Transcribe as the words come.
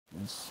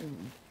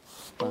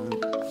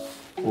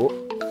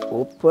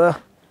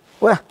Opa!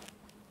 Ué?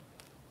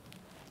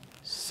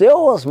 Seu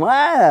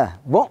Osmar?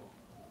 Bom?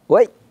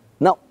 Oi?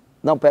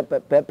 Não,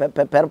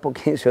 pera um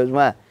pouquinho, seu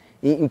Osmar.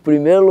 Em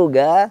primeiro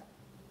lugar,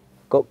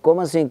 como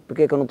assim? Por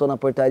que eu não tô na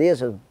portaria,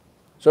 seu?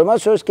 Seu Osmar, o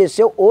senhor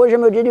esqueceu? Hoje é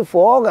meu dia de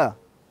folga.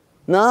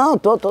 Não,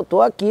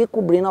 tô aqui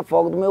cobrindo a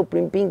folga do meu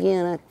primo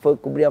Pinguinha, né? Que foi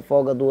cobrir a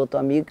folga do outro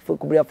amigo, que foi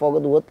cobrir a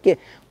folga do outro, porque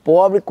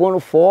pobre quando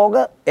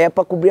folga é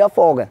pra cobrir a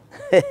folga.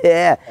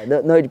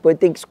 Não, depois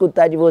tem que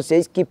escutar de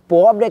vocês que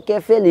pobre é que é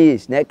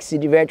feliz, né? Que se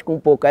diverte com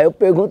pouco. Aí eu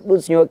pergunto pro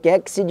senhor, quem é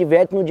que se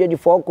diverte no dia de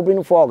folga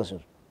cobrindo folga,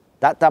 senhor?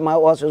 Tá, mas,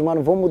 ó, seu Osmar,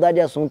 não vamos mudar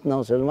de assunto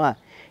não, seu Osmar.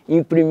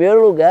 Em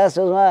primeiro lugar,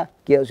 seu Osmar,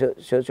 que o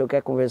senhor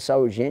quer conversar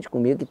urgente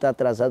comigo, que tá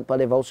atrasado para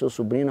levar o seu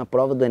sobrinho na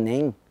prova do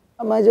Enem.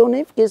 Mas eu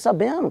nem fiquei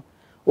sabendo.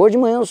 Hoje de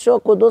manhã o senhor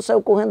acordou,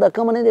 saiu correndo da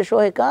cama, nem deixou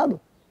recado.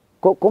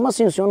 Como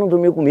assim, o senhor não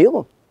dormiu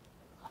comigo?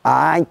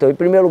 Ah, então em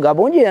primeiro lugar,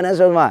 bom dia, né,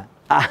 seu Osmar?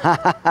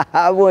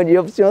 Bom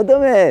dia pro senhor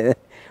também.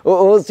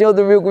 O senhor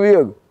dormiu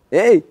comigo?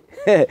 Ei?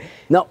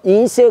 Não, e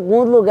em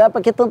segundo lugar,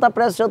 para que tanta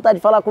pressa o senhor tá de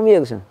falar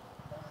comigo, senhor?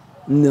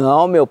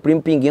 Não, meu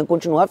primo Pinguinho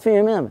continua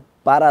firme, né?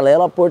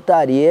 Paralelo à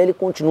portaria, ele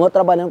continua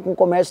trabalhando com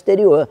comércio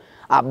exterior.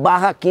 A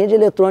barraquinha de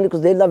eletrônicos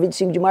dele da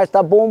 25 de março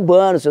tá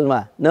bombando, seu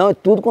Osmar. Não, é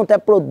tudo quanto é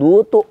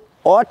produto,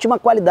 ótima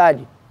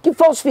qualidade. Que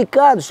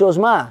falsificado, seu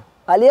Osmar?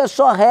 Ali é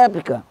só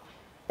réplica.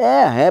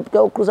 Réplica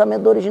é o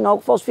cruzamento do original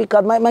com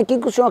falsificado. Mas o que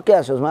o senhor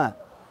quer, seu Osmar?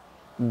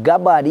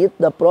 Gabarito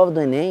da prova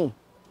do Enem.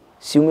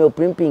 Se o meu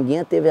primo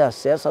Pinguinha teve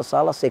acesso à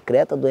sala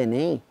secreta do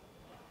Enem,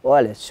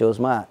 olha, seu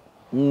Osmar,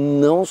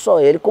 não só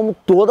ele, como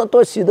toda a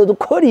torcida do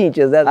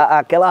Corinthians, né?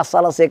 Aquela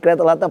sala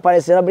secreta lá tá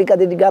parecendo a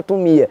brincadeira de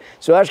gato-mia.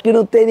 Se eu acho que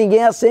não tem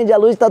ninguém, acende a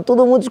luz, tá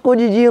todo mundo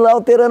escondidinho lá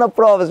alterando a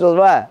prova, seu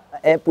Osmar.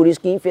 É por isso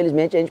que,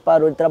 infelizmente, a gente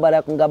parou de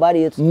trabalhar com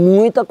gabaritos.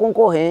 Muita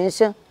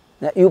concorrência,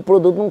 né? E o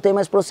produto não tem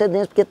mais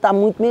procedência, porque tá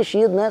muito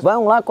mexido, né? Vai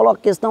um lá, coloca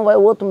questão, vai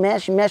o outro,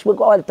 mexe.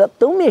 Olha, tá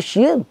tão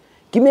mexido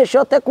que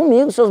mexeu até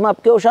comigo, seu Osmar,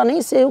 porque eu já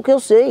nem sei o que eu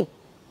sei.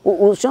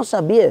 O senhor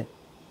sabia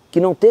que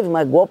não teve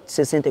mais golpe de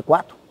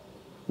 64?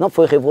 Não,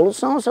 foi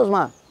revolução, seu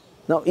Osmar.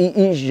 Não,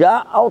 e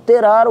já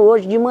alteraram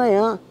hoje de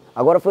manhã.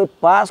 Agora foi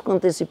Páscoa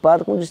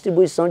antecipada com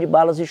distribuição de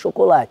balas e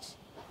chocolates.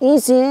 Em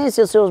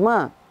ciência, seu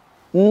Osmar,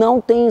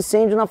 não tem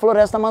incêndio na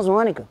floresta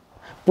amazônica,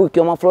 porque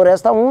é uma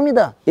floresta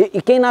úmida.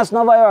 E quem nasce em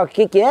Nova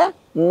York, o que é?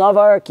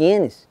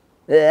 Nova-iorquines.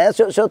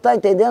 O senhor está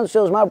entendendo,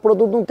 seu Osmar? O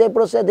produto não tem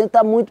procedente,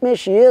 está muito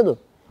mexido.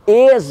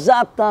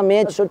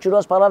 Exatamente, o senhor tirou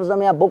as palavras da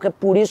minha boca, é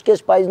por isso que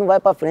esse país não vai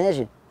para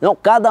frente. Não,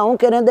 cada um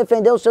querendo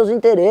defender os seus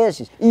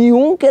interesses e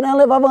um querendo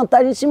levar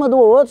vantagem em cima do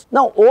outro.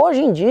 Não,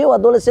 hoje em dia o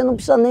adolescente não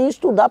precisa nem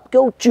estudar porque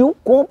o tio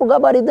compra o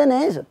gabarito do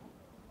Enem.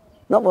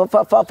 Não,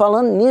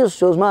 falando nisso,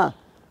 seu Osmar,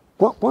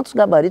 quantos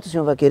gabaritos o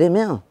senhor vai querer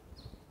mesmo?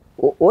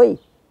 Oi?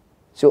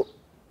 Seu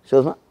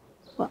Osmar?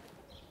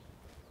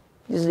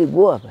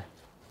 Desligou, rapaz?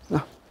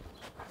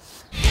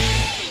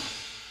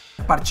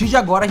 A partir de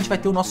agora a gente vai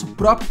ter o nosso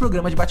próprio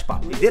programa de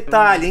bate-papo. E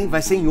detalhe, hein? Vai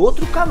ser em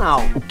outro canal.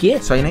 O quê?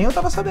 Isso aí nem eu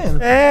tava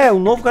sabendo. Um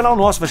novo canal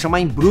nosso, vai chamar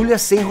Embrulha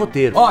Sem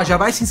Roteiro. Ó, já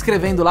vai se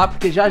inscrevendo lá,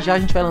 porque já a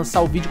gente vai lançar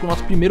o vídeo com o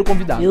nosso primeiro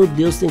convidado. Meu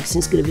Deus, tem que se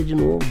inscrever de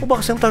novo. Ô,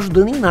 você não tá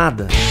ajudando em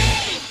nada.